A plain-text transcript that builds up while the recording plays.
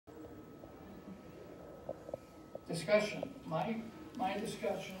Discussion. My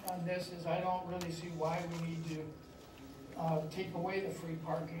discussion on this is I don't really see why we need to take away the free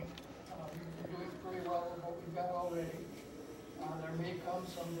parking. We're doing pretty well with what we've got already. There may come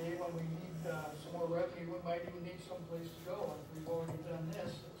someday when we need some more revenue, we might even need someplace to go. If we've already done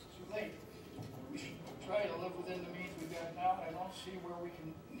this, it's too late. We should try to live within the means we've got now. I don't see where we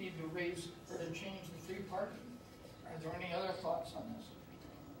can need to raise or to change the free parking. Are there any other thoughts on this?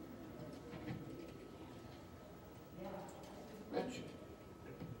 Rich?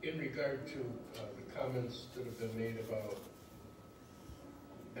 In regard to the comments that have been made about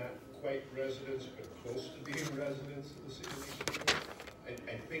not quite residents, but close to being residents of the city of Lake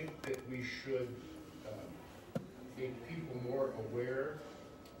Geneva, I think that we should make people more aware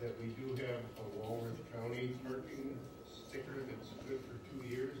that we do have a Walworth County parking sticker that's good for 2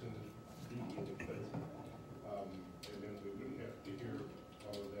 years and is expensive. And then we wouldn't have to hear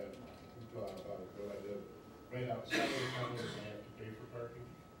all of that about it. But I live right outside of the town and I have to pay for parking.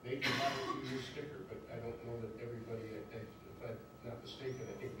 They can buy a 2-year sticker, but I don't know that everybody, if I'm not mistaken,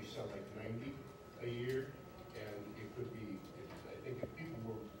 I think we sell like 90 a year, and it could be, I think if people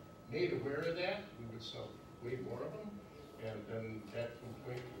were made aware of that, we would sell way more of them, and then that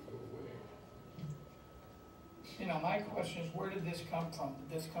complaint would go away. You know, my question is, where did this come from?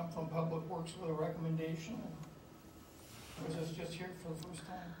 Did this come from Public Works with a recommendation? Or was this just here for the first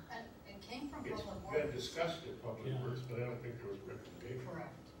time? It came from It's Public been Works. discussed at Public Works, but I don't think there was a recommendation.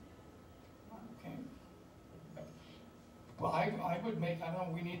 Correct. Okay. Well, I would make, I don't know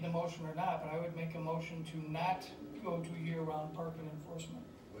if we need the motion or not, but I would make a motion to not go to year-round parking enforcement.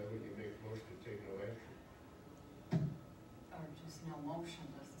 Why would you make a motion to take no action? Or just no motion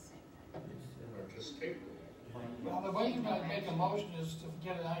does the same thing. Or just take no action? Well, the way you're gonna make a motion is to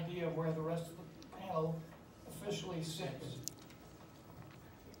get an idea of where the rest of the panel officially sits.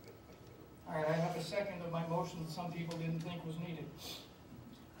 All right, I have a second of my motion that some people didn't think was needed.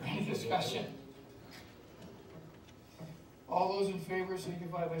 Any discussion? All those in favor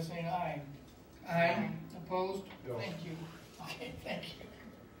signify by saying aye. Aye. Opposed? No. Thank you. Okay, thank you.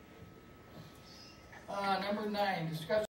 Number 9, discussion.